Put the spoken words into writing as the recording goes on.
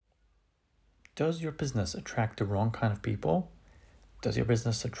does your business attract the wrong kind of people? Does your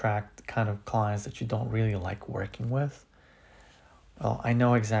business attract the kind of clients that you don't really like working with? Well, I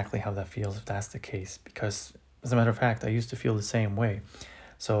know exactly how that feels if that's the case, because as a matter of fact, I used to feel the same way.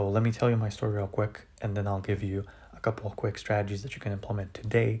 So let me tell you my story real quick, and then I'll give you a couple of quick strategies that you can implement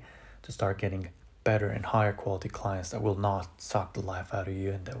today to start getting better and higher quality clients that will not suck the life out of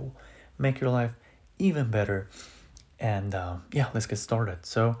you and that will make your life even better. And yeah, let's get started.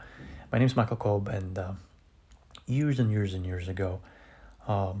 So, my name is Michael Kolb, and years and years and years ago,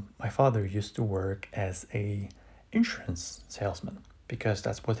 my father used to work as a insurance salesman because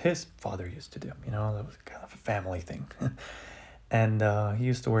that's what his father used to do. You know, that was kind of a family thing. And he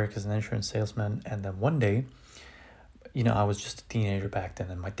used to work as an insurance salesman. And then one day, I was just a teenager back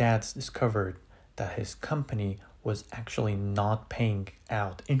then, and my dad's discovered that his company was actually not paying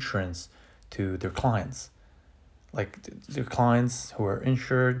out insurance to their clients. Like their clients who were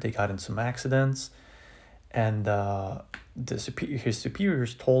insured, they got in some accidents, and his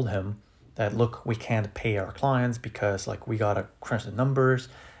superiors told him that, look, we can't pay our clients because like we gotta crunch the numbers,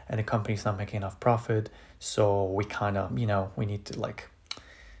 and the company's not making enough profit. So we kind of we need to like,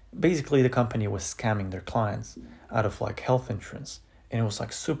 basically the company was scamming their clients out of like health insurance, and it was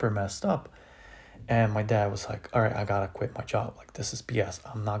like super messed up. And my dad was like, all right, I gotta quit my job. Like, this is BS.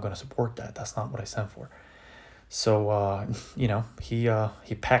 I'm not gonna support that. That's not what I signed for. So he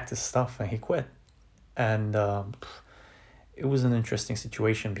packed his stuff and he quit. And it was an interesting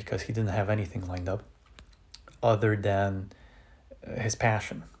situation because he didn't have anything lined up other than his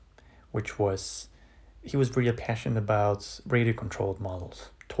passion, which was he was really passionate about radio controlled models,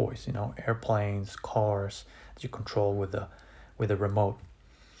 toys, airplanes, cars that you control with a remote.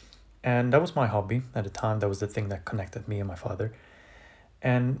 And that was my hobby at the time. That was the thing that connected me and my father.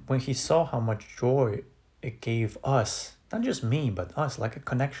 And when he saw how much joy it gave us, not just me, but us, like a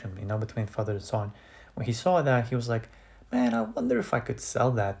connection, between father and son, when he saw that, he was like, man, I wonder if I could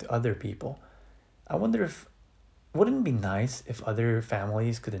sell that to other people. I wonder if, wouldn't it be nice if other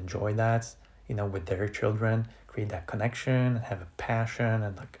families could enjoy that, with their children, create that connection and have a passion,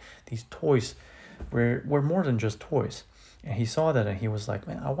 and like these toys were more than just toys. And he saw that and he was like,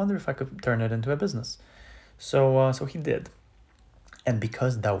 man, I wonder if I could turn it into a business. So he did. And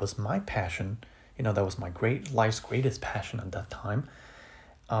because that was my passion, that was my life's greatest passion at that time,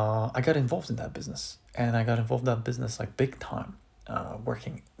 I got involved in that business. And I got involved in that business like big time,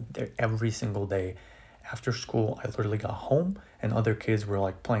 working there every single day. After school, I literally got home and other kids were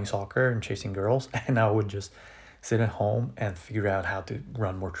like playing soccer and chasing girls. And I would just sit at home and figure out how to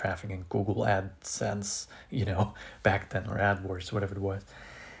run more traffic in Google AdSense, back then, or AdWords, whatever it was.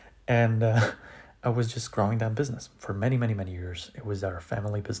 And I was just growing that business for many, many, many years. It was our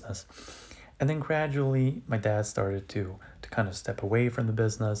family business. And then gradually, my dad started to kind of step away from the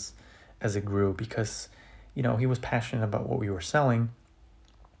business as it grew because, he was passionate about what we were selling,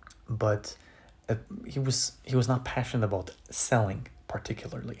 but he was not passionate about selling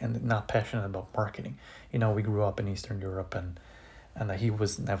particularly, and not passionate about marketing. We grew up in Eastern Europe, and he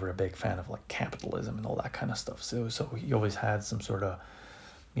was never a big fan of like capitalism and all that kind of stuff. So he always had some sort of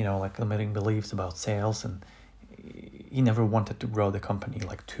like limiting beliefs about sales, and he never wanted to grow the company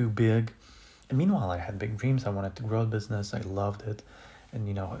like too big. And meanwhile, I had big dreams. I wanted to grow the business. I loved it,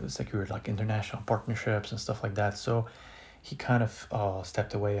 and secured like international partnerships and stuff like that. So he kind of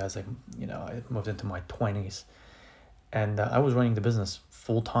stepped away as I moved into my 20s, and I was running the business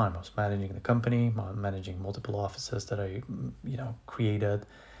full time. I was managing the company, managing multiple offices that I created,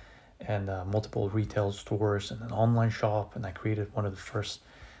 and multiple retail stores and an online shop. And I created one of the first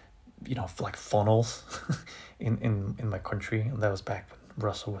like funnels in my country, and that was back when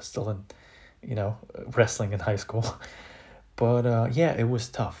Russell was still in wrestling in high school. But yeah, it was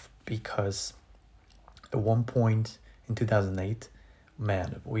tough because at one point in 2008,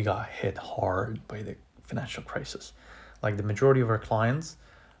 man, we got hit hard by the financial crisis. Like the majority of our clients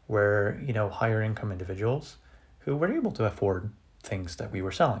were higher income individuals who were able to afford things that we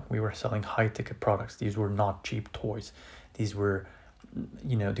were selling. We were selling high ticket products. These were not cheap toys. These were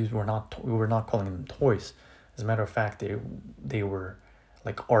we were not calling them toys. As a matter of fact, they were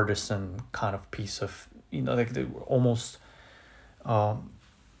like artisan kind of piece of like they were almost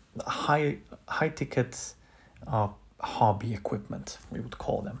high ticket hobby equipment, we would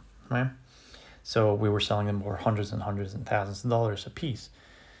call them, right? So we were selling them for hundreds and hundreds and thousands of dollars a piece.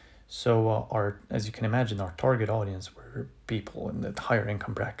 So our, as you can imagine, our target audience were people in the higher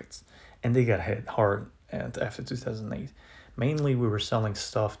income brackets, and they got hit hard after 2008. Mainly, we were selling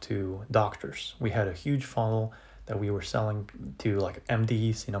stuff to doctors. We had a huge funnel that we were selling to like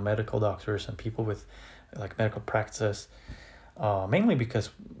MDs, medical doctors, and people with like medical practices. mainly because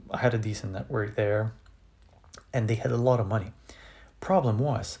I had a decent network there, and they had a lot of money. Problem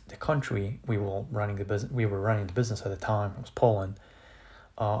was the country we were running the business at the time, it was Poland.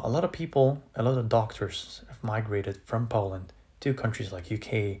 A lot of people, a lot of doctors have migrated from Poland to countries like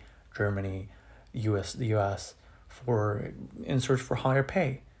UK, Germany, the US, for in search for higher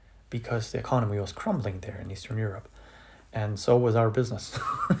pay, because the economy was crumbling there in Eastern Europe, and so was our business.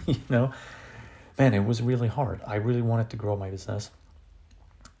 you know, man, it was really hard. I really wanted to grow my business,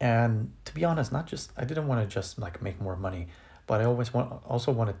 and to be honest, not just I didn't want to just like make more money, but I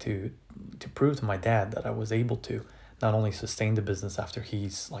also wanted to prove to my dad that I was able to not only sustain the business after he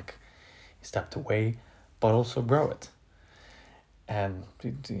stepped away, but also grow it, and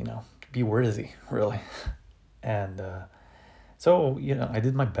be worthy, really. And so I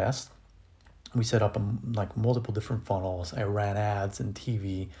did my best. We set up like multiple different funnels. I ran ads in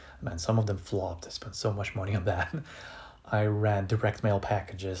TV. Man, some of them flopped. I spent so much money on that. I ran direct mail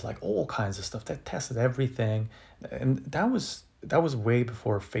packages, like all kinds of stuff. That tested everything, and that was way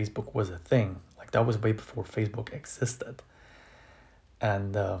before Facebook was a thing. Like that was way before Facebook existed.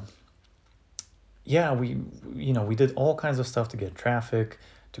 And yeah, we did all kinds of stuff to get traffic,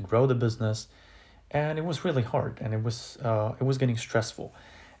 to grow the business, and it was really hard, and it was getting stressful.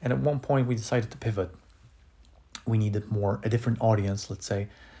 And at one point, we decided to pivot. We needed a different audience, let's say,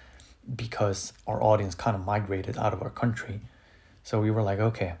 because our audience kind of migrated out of our country. So we were like,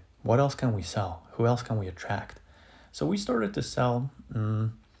 okay, what else can we sell? Who else can we attract? So we started to sell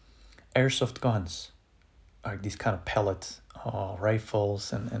airsoft guns, like these kind of pellet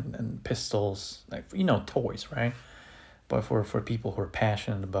rifles and pistols, like toys, right? But for people who are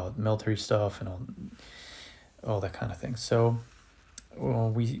passionate about military stuff and all that kind of thing. So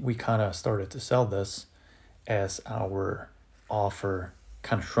we kind of started to sell this as our offer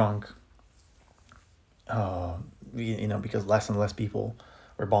kind of shrunk, because less and less people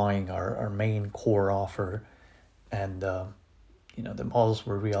were buying our main core offer, and the models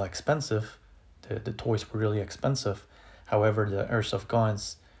were real expensive, the toys were really expensive. However, the airsoft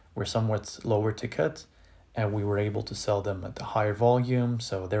guns were somewhat lower ticket, and we were able to sell them at a higher volume,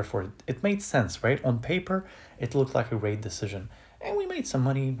 so therefore it made sense, right? On paper, it looked like a great decision, and we made some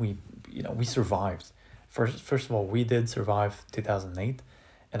money. We survived. First of all, we did survive 2008,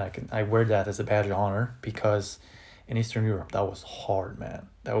 and I wear that as a badge of honor, because in Eastern Europe that was hard, man.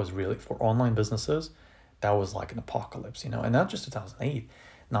 That was really, for online businesses, that was like an apocalypse, and not just 2008,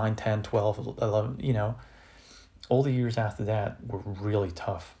 9, 10, 12, 11, all the years after that were really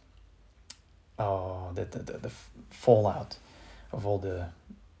tough. The fallout of all the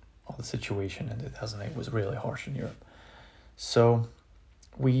situation in 2008 was really harsh in Europe. So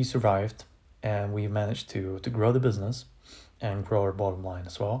we survived, and we managed to grow the business and grow our bottom line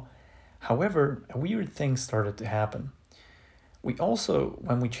as well. However, a weird thing started to happen. We also,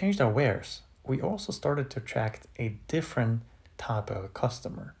 when we changed our wares, we also started to attract a different type of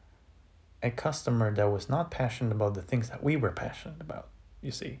customer. A customer that was not passionate about the things that we were passionate about,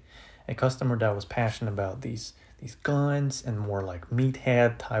 you see. A customer that was passionate about these guns, and more like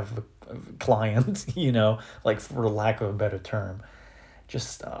meathead type of client, like, for lack of a better term.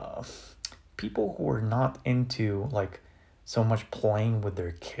 Just people who are not into like so much playing with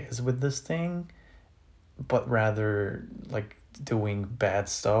their kids with this thing, but rather like doing bad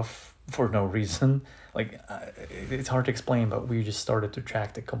stuff for no reason. Like it's hard to explain, but we just started to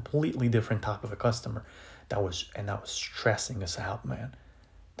attract a completely different type of a customer. That was stressing us out, man.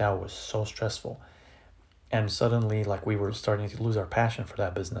 That was so stressful. And suddenly, like, we were starting to lose our passion for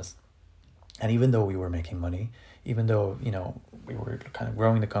that business. And even though we were making money, even though we were kind of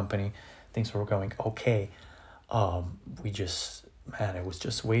growing the company, things were going okay, we just, man, it was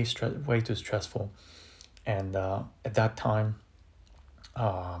just way too stressful. And at that time,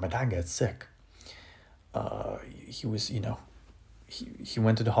 my dad got sick. He was, he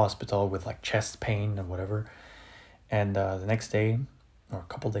went to the hospital with like chest pain and whatever. And the next day, or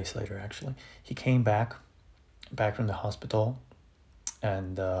a couple days later actually, he came back from the hospital,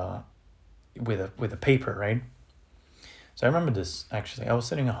 and with a paper, right? So I remember this actually. I was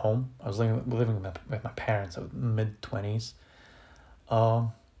sitting at home. I was living with my parents. I was mid-20s.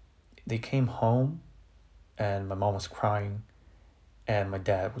 They came home, and my mom was crying, and my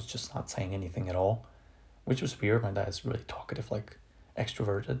dad was just not saying anything at all, which was weird. My dad's really talkative, like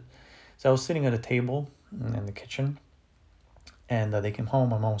extroverted. So I was sitting at a table in the kitchen, and they came home.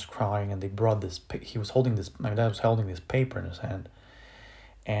 My mom was crying, and they brought this. My dad was holding this paper in his hand,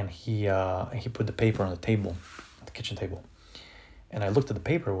 and he put the paper on the table, the kitchen table, and I looked at the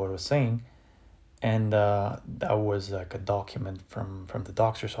paper, what it was saying, and that was like a document from the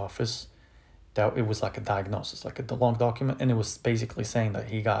doctor's office, that it was like a diagnosis, like the long document, and it was basically saying that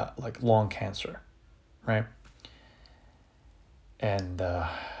he got like lung cancer, right? And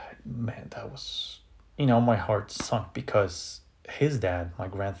man, that was, my heart sunk because his dad, my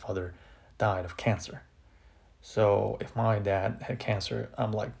grandfather, died of cancer. So if my dad had cancer,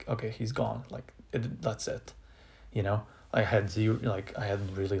 I'm like, okay, he's gone. Like that's it. You know, I had zero, like I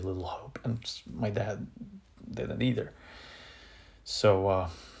had really little hope, and my dad didn't either. So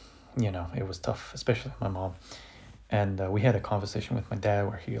it was tough, especially my mom. And we had a conversation with my dad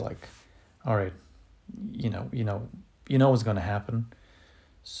where he like, all right, you know, you know, you know what's gonna happen.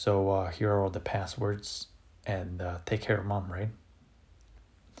 So here are all the passwords, and take care of mom, right?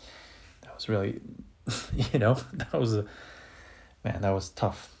 That was really, that was a man. That was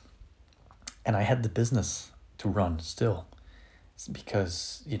tough, and I had the business to run still,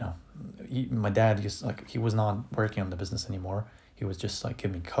 because my dad used, like, he was not working on the business anymore. He was just like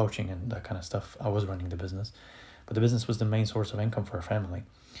giving me coaching and that kind of stuff. I was running the business, but the business was the main source of income for our family.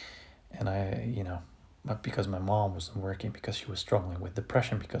 And but because my mom wasn't working, because she was struggling with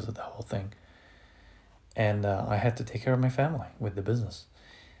depression because of the whole thing, and I had to take care of my family with the business,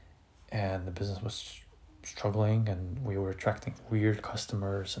 and the business was struggling, and we were attracting weird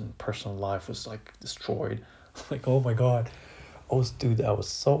customers, and personal life was like destroyed. Like, oh my god, I was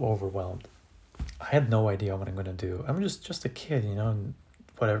so overwhelmed. I had no idea what I'm gonna do. I'm just a kid, and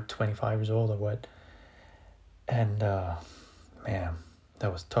whatever, 25 years old or what. And man,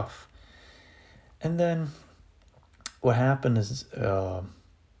 that was tough. And then what happened is, my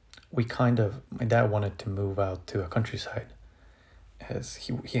dad wanted to move out to a countryside, as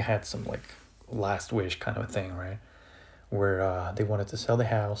he had some like last wish kind of a thing, right? Where they wanted to sell the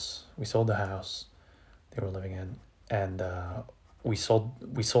house. We sold the house they were living in, and we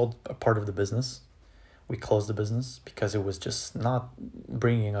sold a part of the business. We closed the business because it was just not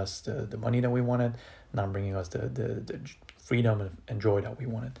bringing us the money that we wanted, not bringing us the freedom and joy that we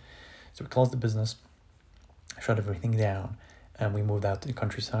wanted. So we closed the business, shut everything down, and we moved out to the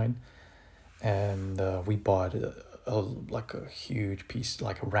countryside. And we bought like a huge piece,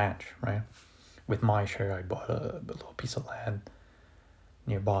 like a ranch, right? With my share, I bought a little piece of land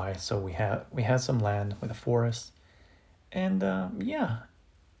nearby. So we had some land with a forest, and yeah,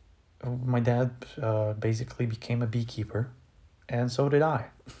 my dad basically became a beekeeper, and so did I.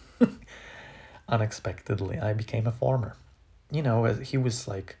 Unexpectedly, I became a farmer. He was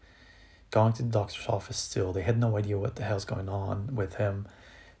like going to the doctor's office still. They had no idea what the hell's going on with him.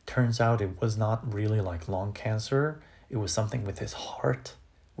 Turns out it was not really like lung cancer. It was something with his heart,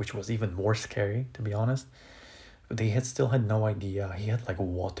 which was even more scary, to be honest. But they still had no idea. He had like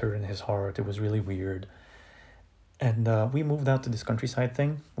water in his heart. It was really weird. And we moved out to this countryside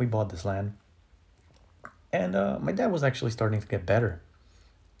thing. We bought this land. And my dad was actually starting to get better.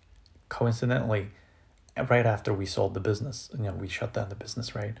 Coincidentally, right after we sold the business, we shut down the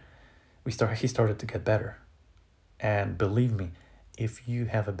business, right? He started to get better. And believe me, if you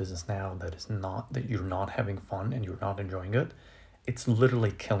have a business now that you're not having fun and you're not enjoying it, it's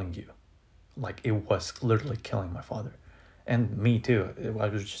literally killing you. Like, it was literally killing my father, and me too. I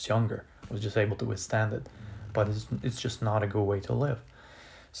was just younger. I was just able to withstand it, but it's just not a good way to live.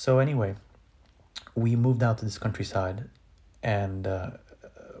 So anyway, we moved out to this countryside, and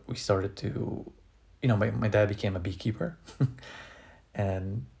we started to, my dad became a beekeeper,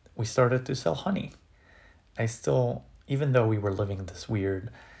 and we started to sell honey. I still, even though we were living this weird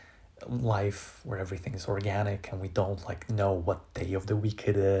life where everything is organic and we don't like know what day of the week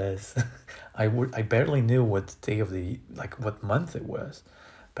it is. I barely knew what day of the, like, what month it was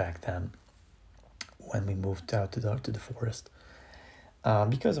back then when we moved out to the forest.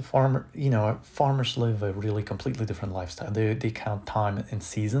 Because farmers live a really completely different lifestyle. They count time in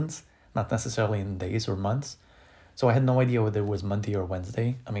seasons, not necessarily in days or months. So I had no idea whether it was Monday or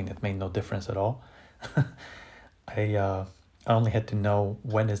Wednesday. I mean, it made no difference at all. I only had to know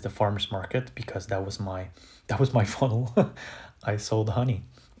when is the farmers market, because that was my funnel. I sold honey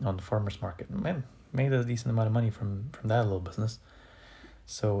on the farmers market. Man, made a decent amount of money from that little business.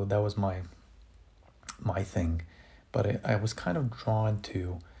 So that was my thing. But I was kind of drawn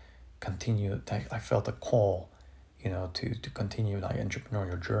to continue. I felt a call, to continue my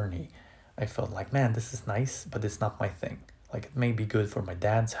entrepreneurial journey. I felt like, man, this is nice, but it's not my thing. Like, it may be good for my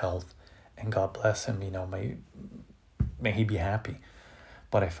dad's health, and God bless him, may he be happy.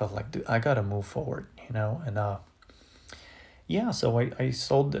 But I felt like, dude, I gotta move forward, and yeah, so I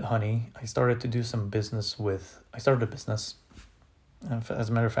sold the honey. I started to do some business I started a business. As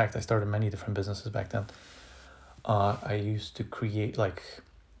a matter of fact, I started many different businesses back then. I used to create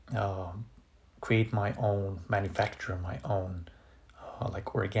my own, manufacture my own,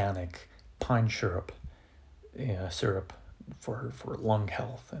 like, organic pine syrup for lung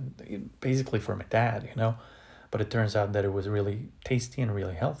health, and basically for my dad, But it turns out that it was really tasty and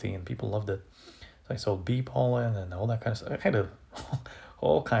really healthy, and people loved it. So I sold bee pollen and all that kind of stuff. I had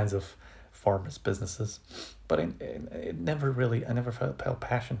all kinds of farmers businesses, but it never really, I never felt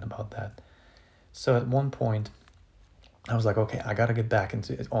passionate about that. So at one point, I was like, okay, I gotta get back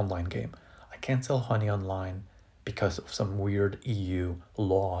into the online game. I can't sell honey online because of some weird EU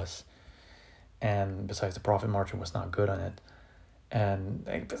laws, and besides, the profit margin was not good on it, and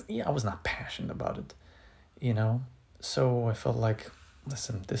I was not passionate about it, you know. So I felt like,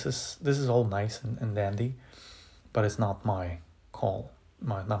 listen, this is all nice and dandy, but it's not my call,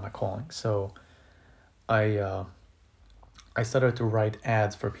 not my calling. So I uh, I started to write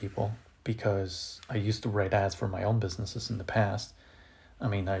ads for people because I used to write ads for my own businesses in the past. I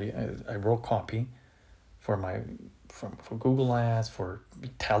mean, I wrote copy for my for Google ads, for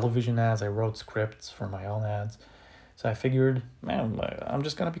television ads. I wrote scripts for my own ads. So I figured, man, I'm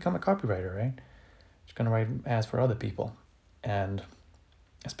just gonna become a copywriter, right? Just gonna write ads for other people, and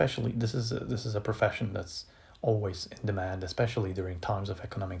especially this is a profession that's always in demand, especially during times of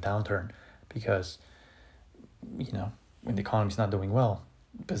economic downturn, because when the economy's not doing well,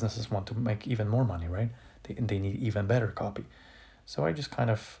 businesses want to make even more money, right? They need even better copy. So I just kind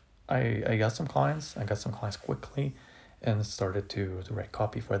of I got some clients. I got some clients quickly, and started to write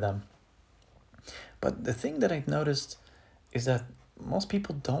copy for them. But the thing that I've noticed is that most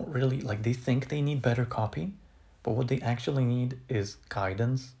people don't really like. They think they need better copy, but what they actually need is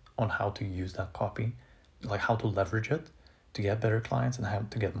guidance on how to use that copy, like how to leverage it to get better clients and how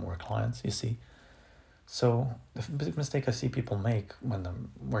to get more clients. You see. So the big mistake I see people make when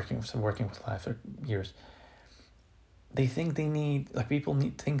I'm working with clients for years, they think they need, like, people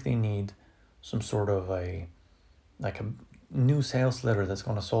think they need some sort of a new sales letter that's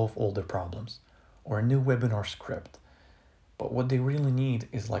going to solve all their problems, or a new webinar script. But what they really need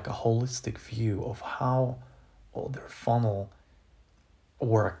is like a holistic view of how all their funnel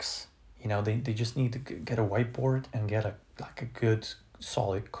works. They just need to get a whiteboard and get a good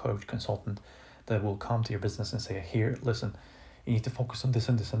solid coach consultant that will come to your business and say, here, listen, you need to focus on this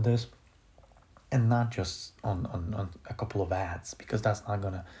and this and this, and not just on a couple of ads, because that's not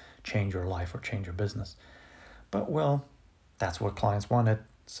going to change your life or change your business. But well, that's what clients wanted.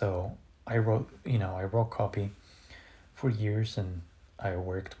 So I wrote copy for years, and I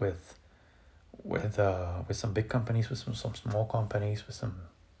worked with some big companies, with some small companies, with some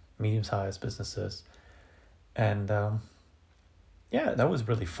medium-sized businesses, and yeah, that was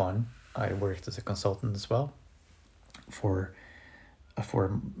really fun. I worked as a consultant as well for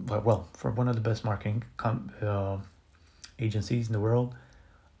one of the best marketing agencies in the world,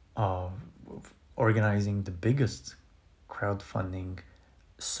 uh, organizing the biggest crowdfunding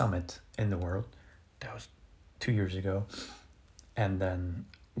summit in the world. That was 2 years ago, and then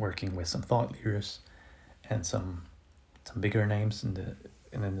working with some thought leaders and some bigger names in the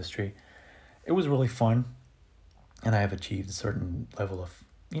industry. It was really fun, and I have achieved a certain level of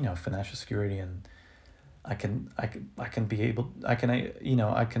financial security, and I can be able I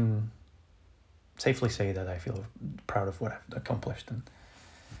can safely say that I feel proud of what I've accomplished,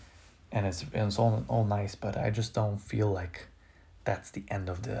 and it's all nice, but I just don't feel like that's the end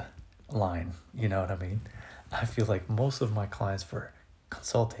of the line. You know what I mean? I feel like most of my clients for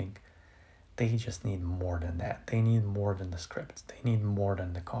consulting, they just need more than that. They need more than the script. They need more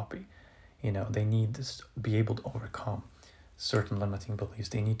than the copy. They need to be able to overcome certain limiting beliefs.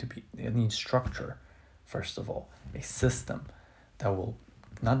 They need structure, first of all, a system that will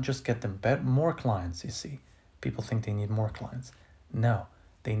not just get them more clients. You see, people think they need more clients. No,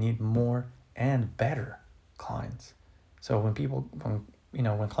 they need more and better clients. So when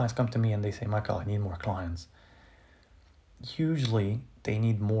clients come to me and they say, Michael, I need more clients, usually they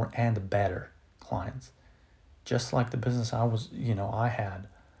need more and better clients. Just like the business I had,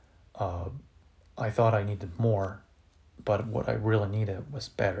 I thought I needed more, but what I really needed was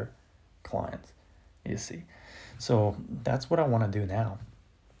better clients, you see. So that's what I want to do now.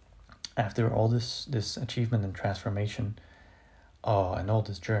 After all this achievement and transformation, and all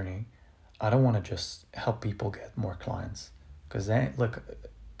this journey, I don't want to just help people get more clients, because look,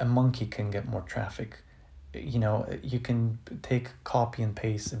 a monkey can get more traffic. You can take, copy and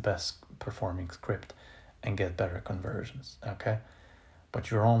paste the best performing script and get better conversions, okay? But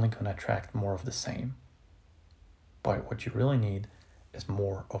you're only going to attract more of the same. But what you really need is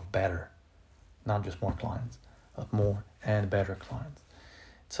more of better, not just more clients, but more and better clients.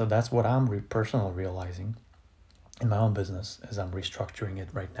 So that's what I'm personally realizing in my own business as I'm restructuring it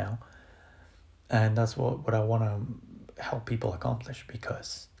right now. And that's what I want to help people accomplish,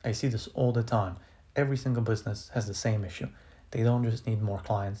 because I see this all the time. Every single business has the same issue. They don't just need more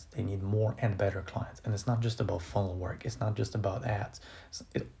clients, they need more and better clients. And it's not just about funnel work, it's not just about ads.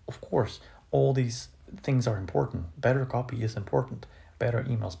 Of course, all these things are important. Better copy is important. Better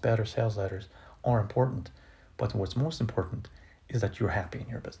emails, better sales letters are important. But what's most important is that you're happy in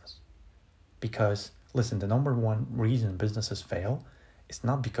your business. Because, listen, the number one reason businesses fail is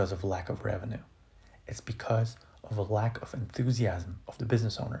not because of lack of revenue. It's because of a lack of enthusiasm of the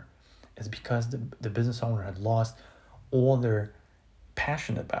business owner. It's because the business owner had lost all their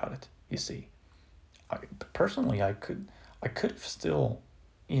passion about it, you see. Personally, I could have still,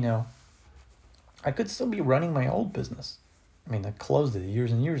 I could still be running my old business. I mean, I closed it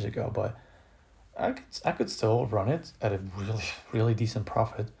years and years ago, but I could still run it at a really, really decent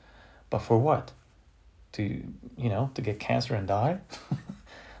profit. But for what? To get cancer and die?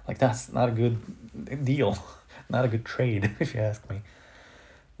 Like, that's not a good deal. Not a good trade, if you ask me.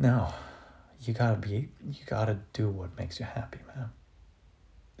 No, you gotta do what makes you happy, man.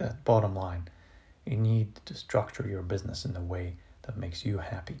 That bottom line. You need to structure your business in a way that makes you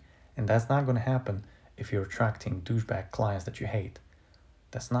happy. And that's not going to happen if you're attracting douchebag clients that you hate.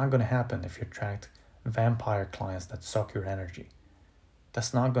 That's not going to happen if you attract vampire clients that suck your energy.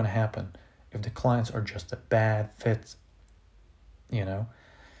 That's not going to happen if the clients are just a bad fit,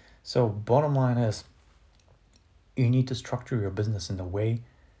 So bottom line is, you need to structure your business in a way,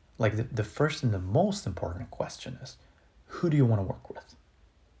 like the first and the most important question is, who do you want to work with?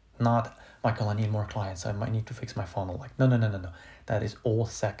 Not, Michael, I need more clients, I might need to fix my funnel. Like, no. That is all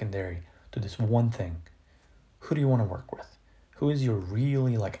secondary to this one thing. Who do you want to work with? Who is your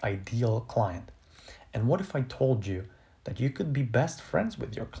really ideal client? And what if I told you that you could be best friends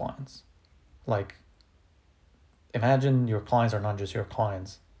with your clients? Like, imagine your clients are not just your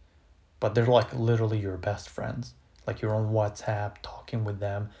clients, but they're literally your best friends. Like, you're on WhatsApp, talking with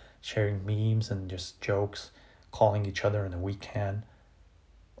them, sharing memes and just jokes, calling each other in the weekend.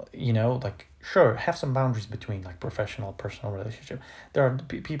 Sure, have some boundaries between professional, personal relationship. There are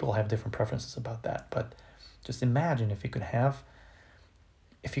people have different preferences about that, but just imagine if you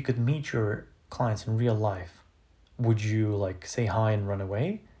could meet your clients in real life. Would you say hi and run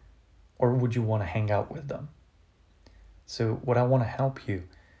away, or would you want to hang out with them? So what I want to help you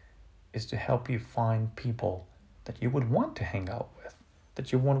is to help you find people that you would want to hang out with,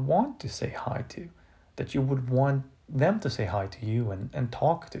 that you would want to say hi to, that you would want them to say hi to you and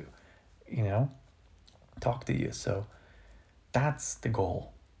talk to, talk to you. So that's the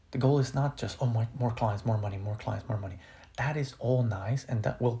goal. The goal is not just, more clients, more money, more clients, more money. That is all nice, and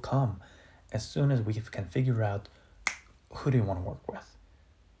that will come as soon as we can figure out who do you want to work with,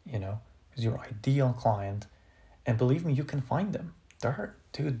 is your ideal client. And believe me, you can find them. There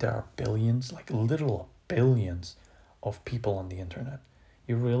are billions, literal billions of people on the internet.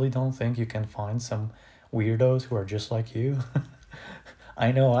 You really don't think you can find some weirdos who are just like you?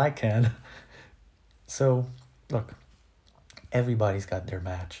 I know I can. So, look, everybody's got their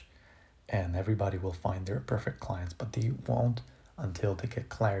match, and everybody will find their perfect clients, but they won't until they get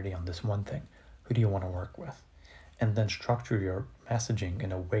clarity on this one thing. Who do you want to work with? And then structure your messaging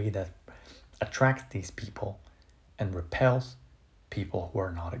in a way that attracts these people and repels people who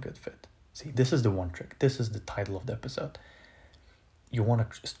are not a good fit. See, this is the one trick. This is the title of the episode. You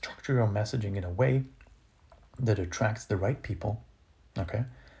want to structure your messaging in a way that attracts the right people, okay,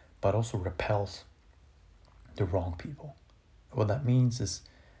 but also repels the wrong people. What that means is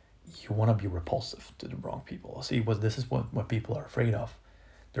you want to be repulsive to the wrong people. See, this is what people are afraid of.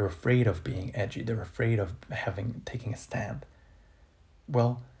 They're afraid of being edgy. They're afraid of taking a stand.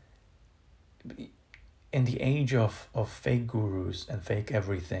 Well, in the age of fake gurus and fake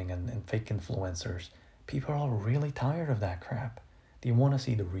everything and fake influencers, people are really tired of that crap. They want to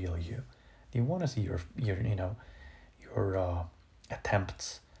see the real you. They want to see your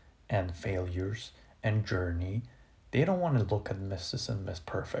attempts and failures and journey. They don't want to look at Mrs. and Miss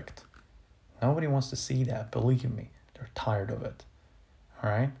Perfect. Nobody wants to see that. Believe me, they're tired of it. All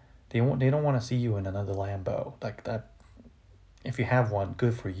right, they don't want to see you in another Lambo like that. If you have one,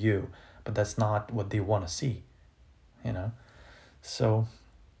 good for you, but that's not what they want to see. So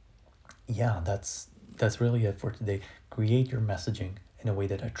yeah, that's really it for today. Create your messaging in a way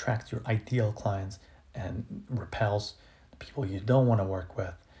that attracts your ideal clients and repels the people you don't want to work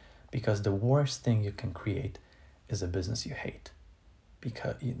with, because the worst thing you can create is a business you hate,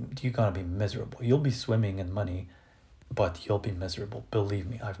 because you're gonna be miserable. You'll be swimming in money, but you'll be miserable. Believe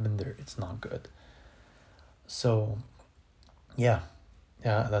me, I've been there. It's not good. So yeah,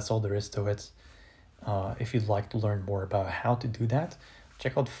 that's all there is to it. If you'd like to learn more about how to do that,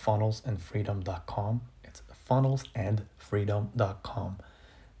 check out funnelsandfreedom.com. It's funnelsandfreedom.com.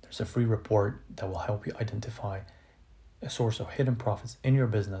 There's a free report that will help you identify a source of hidden profits in your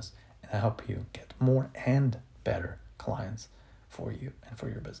business and help you get more and better clients for you and for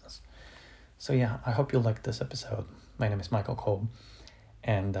your business. So yeah, I hope you liked this episode. My name is Michael Kolb,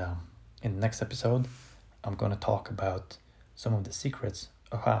 and in the next episode, I'm going to talk about some of the secrets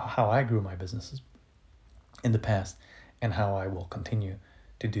of how I grew my businesses in the past and how I will continue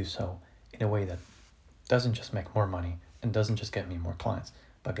to do so in a way that doesn't just make more money and doesn't just get me more clients,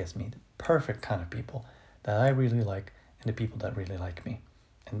 but gets me the perfect kind of people that I really like and the people that really like me.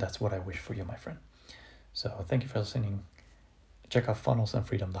 And that's what I wish for you, my friend. So thank you for listening. Check out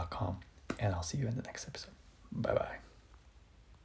funnelsandfreedom.com, and I'll see you in the next episode. Bye-bye.